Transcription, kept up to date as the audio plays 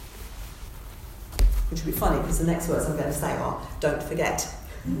which would be funny because the next words I'm going to say are, don't forget.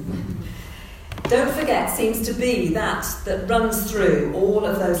 Don't forget seems to be that runs through all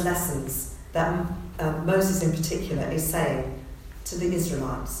of those lessons that Moses in particular is saying to the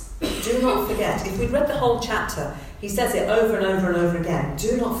Israelites. Do not forget. If we'd read the whole chapter, he says it over and over and over again.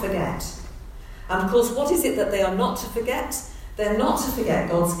 Do not forget. And of course, what is it that they are not to forget? They're not to forget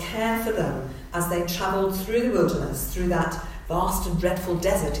God's care for them as they travelled through the wilderness, through that vast and dreadful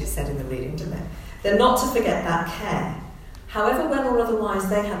desert, it said in the reading, didn't it? They're not to forget that care. However well or otherwise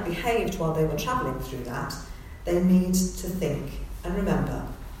they had behaved while they were travelling through that, they need to think and remember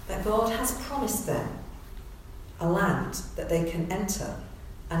that God has promised them a land that they can enter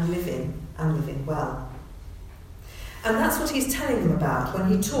and live in well. And that's what he's telling them about when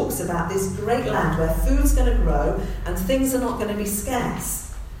he talks about this great land where food's going to grow and things are not going to be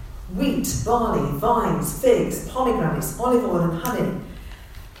scarce. Wheat, barley, vines, figs, pomegranates, olive oil and honey.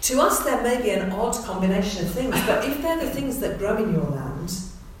 To us there may be an odd combination of things, but if they're the things that grow in your land,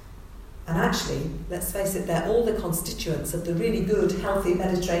 and actually, let's face it, they're all the constituents of the really good, healthy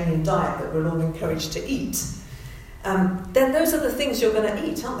Mediterranean diet that we're all encouraged to eat, then those are the things you're going to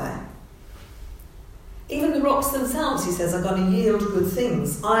eat, aren't they? Even the rocks themselves, he says, are going to yield good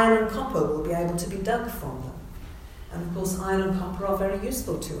things. Iron and copper will be able to be dug from them. And of course, iron and copper are very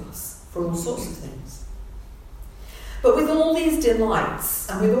useful to us for all sorts of things. But with all these delights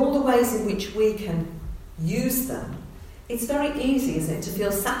and with all the ways in which we can use them, it's very easy, isn't it, to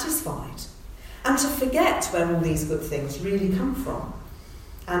feel satisfied and to forget where all these good things really come from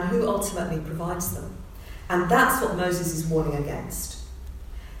and who ultimately provides them. And that's what Moses is warning against.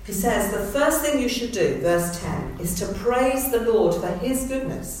 He says the first thing you should do, verse 10, is to praise the Lord for his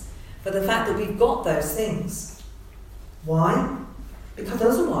goodness, for the fact that we've got those things. Why? Because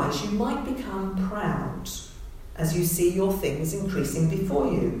otherwise you might become proud as you see your things increasing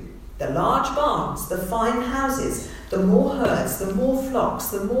before you. The large barns, the fine houses, the more herds, the more flocks,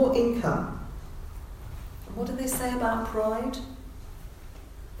 the more income. And what do they say about pride?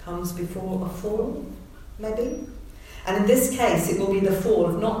 Comes before a fall, maybe? And in this case, it will be the fall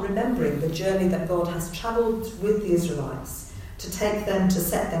of not remembering the journey that God has travelled with the Israelites to take them, to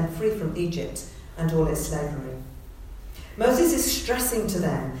set them free from Egypt and all its slavery. Moses is stressing to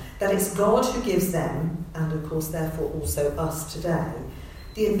them that it's God who gives them, and of course therefore also us today,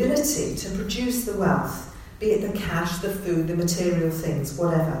 the ability to produce the wealth, be it the cash, the food, the material things,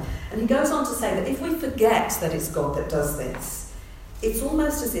 whatever. And he goes on to say that if we forget that it's God that does this, it's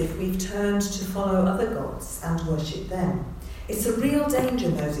almost as if we've turned to follow other gods and worship them. It's a real danger,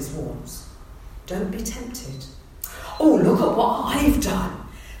 Moses warns. Don't be tempted. Oh, look at what I've done.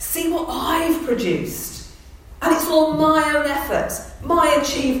 See what I've produced. And it's all my own effort, my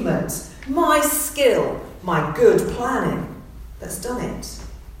achievement, my skill, my good planning that's done it.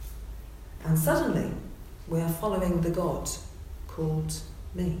 And suddenly, we are following the God called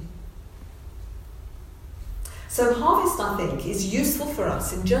me. So harvest, I think, is useful for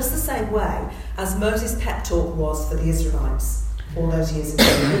us in just the same way as Moses' pep talk was for the Israelites all those years ago.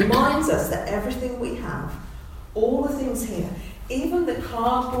 It reminds us that everything we have, all the things here, even the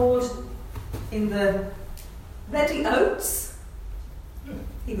cardboard in the ready oats,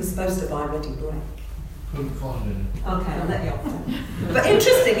 he was supposed to buy ready bread. Couldn't find it. Okay, I'll let you off then. But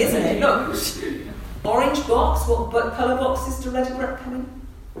interesting, isn't it? Look, orange box, what colour boxes do ready bread come in?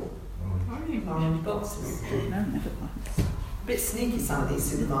 Orange boxes. A bit sneaky, some of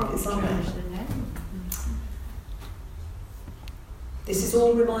these supermarkets, aren't they? This is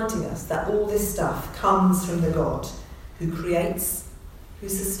all reminding us that all this stuff comes from the God who creates, who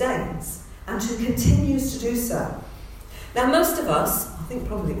sustains, and who continues to do so. Now, most of us, I think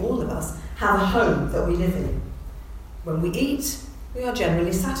probably all of us, have a home that we live in. When we eat, we are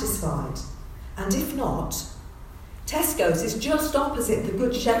generally satisfied. And if not, Tesco's is just opposite the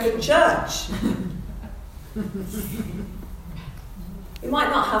Good Shepherd Church. We might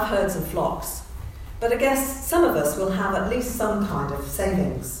not have herds and flocks, but I guess some of us will have at least some kind of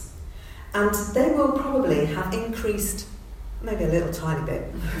savings. And they will probably have increased maybe a little tiny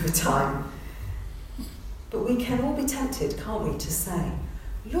bit over time. But we can all be tempted, can't we, to say,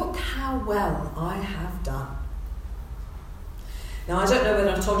 look how well I have done. Now, I don't know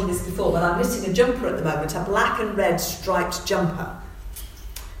whether I've told you this before, but I'm knitting a jumper at the moment, a black and red striped jumper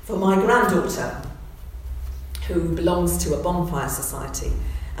for my granddaughter, who belongs to a bonfire society.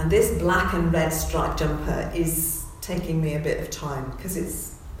 And this black and red striped jumper is taking me a bit of time because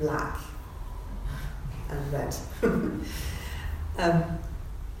it's black and red.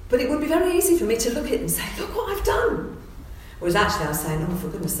 But it would be very easy for me to look at it and say, look what I've done. Whereas actually I was saying, oh, for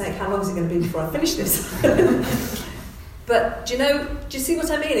goodness sake, how long is it going to be before I finish this? But do you see what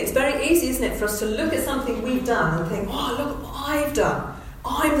I mean? It's very easy, isn't it, for us to look at something we've done and think, oh, look at what I've done.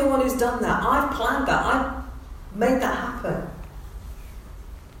 I'm the one who's done that. I've planned that. I've made that happen.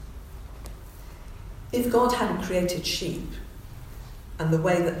 If God hadn't created sheep and the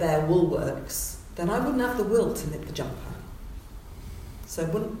way that their wool works, then I wouldn't have the will to knit the jumper.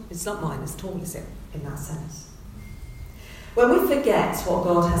 So it's not mine at all, is it, in that sense? When we forget what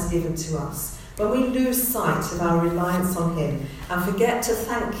God has given to us, when we lose sight of our reliance on him and forget to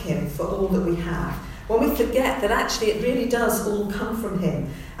thank him for all that we have, when we forget that actually it really does all come from him,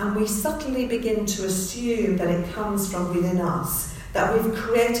 and we subtly begin to assume that it comes from within us, that we've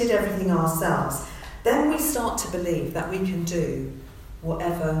created everything ourselves, then we start to believe that we can do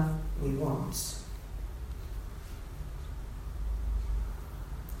whatever we want.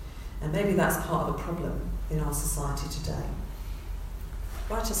 And maybe that's part of the problem in our society today.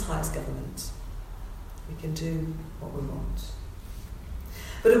 Right as high as government, we can do what we want.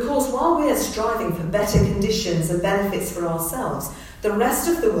 But of course, while we are striving for better conditions and benefits for ourselves, the rest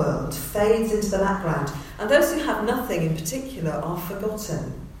of the world fades into the background, and those who have nothing in particular are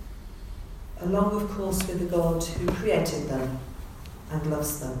forgotten, along, of course, with the God who created them and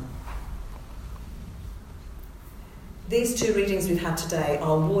loves them. These two readings we've had today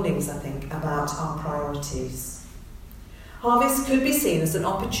are warnings, I think, about our priorities. Harvest could be seen as an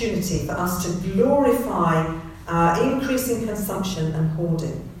opportunity for us to glorify our increasing consumption and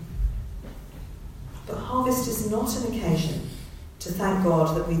hoarding. But harvest is not an occasion to thank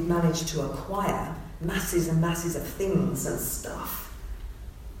God that we've managed to acquire masses and masses of things and stuff.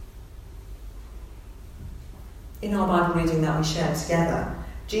 In our Bible reading that we shared together,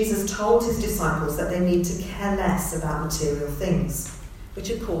 Jesus told his disciples that they need to care less about material things, which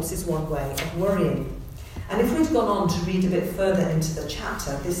of course is one way of worrying. And if we'd gone on to read a bit further into the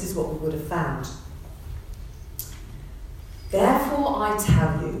chapter, this is what we would have found. Therefore I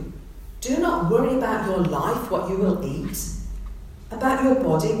tell you, do not worry about your life, what you will eat, about your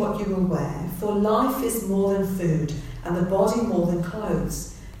body, what you will wear, for life is more than food, and the body more than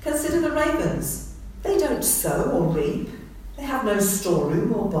clothes. Consider the ravens. They don't sow or reap. They have no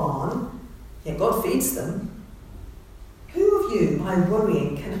storeroom or barn, yet God feeds them. Who of you, by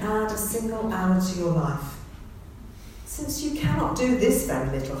worrying, can add a single hour to your life? Since you cannot do this very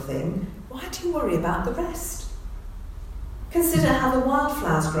little thing, why do you worry about the rest? Consider how the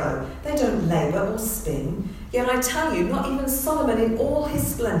wildflowers grow. They don't labour or spin, yet I tell you, not even Solomon in all his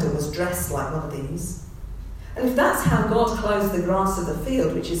splendour was dressed like one of these. And if that's how God clothes the grass of the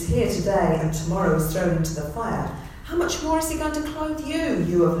field, which is here today and tomorrow is thrown into the fire, how much more is he going to clothe you,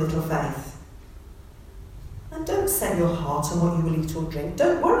 you of little faith? And don't set your heart on what you will eat or drink.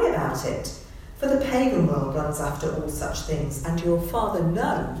 Don't worry about it. For the pagan world runs after all such things, and your Father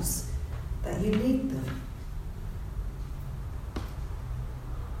knows that you need them.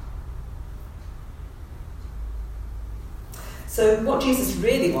 So what Jesus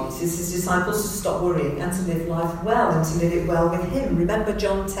really wants is his disciples to stop worrying and to live life well and to live it well with him. Remember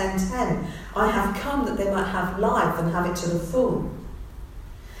John 10:10. I have come that they might have life and have it to the full.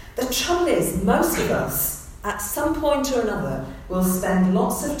 The trouble is, most of us, at some point or another, will spend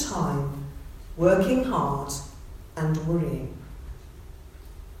lots of time working hard and worrying.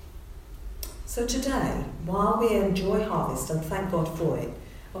 So today, while we enjoy harvest and thank God for it,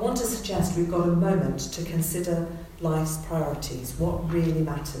 I want to suggest we've got a moment to consider life's priorities, what really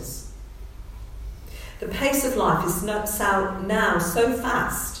matters. The pace of life is now so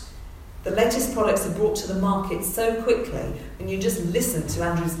fast. The latest products are brought to the market so quickly, and you just listen to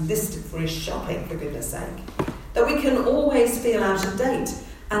Andrew's list for his shopping, for goodness sake, that we can always feel out of date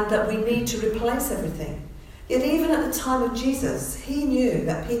and that we need to replace everything. Yet even at the time of Jesus, he knew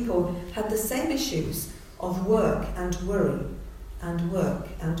that people had the same issues of work and worry, and work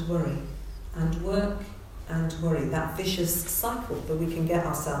and worry, and work and worry, that vicious cycle that we can get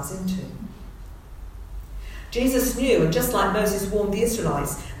ourselves into. Jesus knew, and just like Moses warned the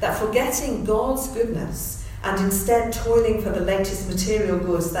Israelites, that forgetting God's goodness and instead toiling for the latest material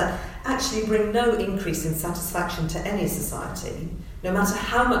goods that actually bring no increase in satisfaction to any society, no matter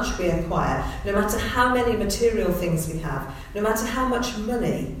how much we acquire, no matter how many material things we have, no matter how much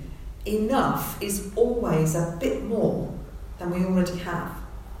money, enough is always a bit more than we already have,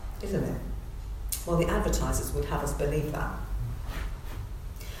 isn't it? Well, the advertisers would have us believe that.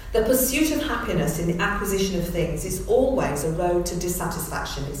 The pursuit of happiness in the acquisition of things is always a road to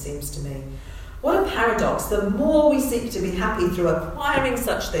dissatisfaction, it seems to me. What a paradox. The more we seek to be happy through acquiring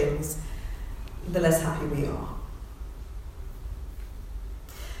such things, the less happy we are.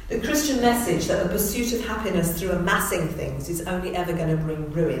 The Christian message that the pursuit of happiness through amassing things is only ever going to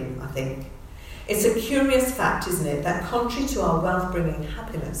bring ruin, I think. It's a curious fact, isn't it, that contrary to our wealth-bringing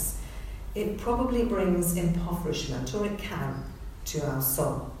happiness, it probably brings impoverishment, or it can, to our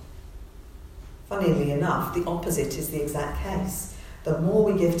soul. Funnily enough, the opposite is the exact case. The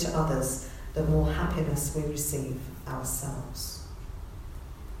more we give to others, the more happiness we receive ourselves.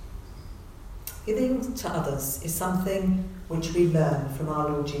 Giving to others is something which we learn from our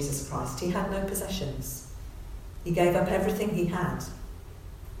Lord Jesus Christ. He had no possessions. He gave up everything he had.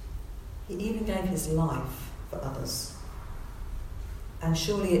 He even gave his life for others. And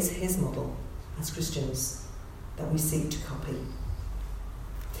surely it's his model as Christians that we seek to copy.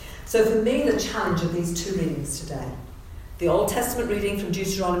 So for me, the challenge of these two readings today, the Old Testament reading from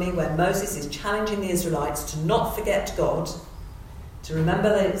Deuteronomy where Moses is challenging the Israelites to not forget God, to remember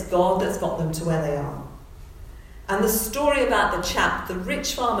that it's God that's got them to where they are. And the story about the chap, the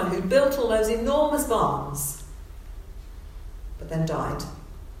rich farmer who built all those enormous barns, but then died.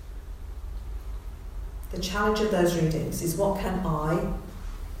 The challenge of those readings is what can I,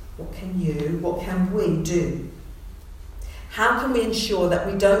 what can you, what can we do? How can we ensure that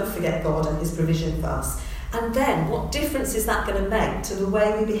we don't forget God and his provision for us? And then, what difference is that going to make to the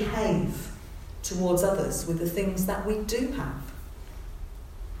way we behave towards others with the things that we do have?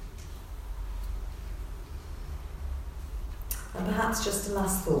 And perhaps just a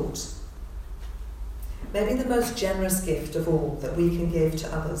last thought. Maybe the most generous gift of all that we can give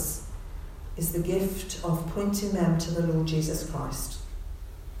to others is the gift of pointing them to the Lord Jesus Christ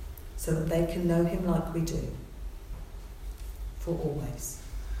so that they can know him like we do for always.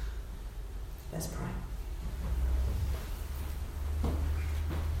 Let's pray.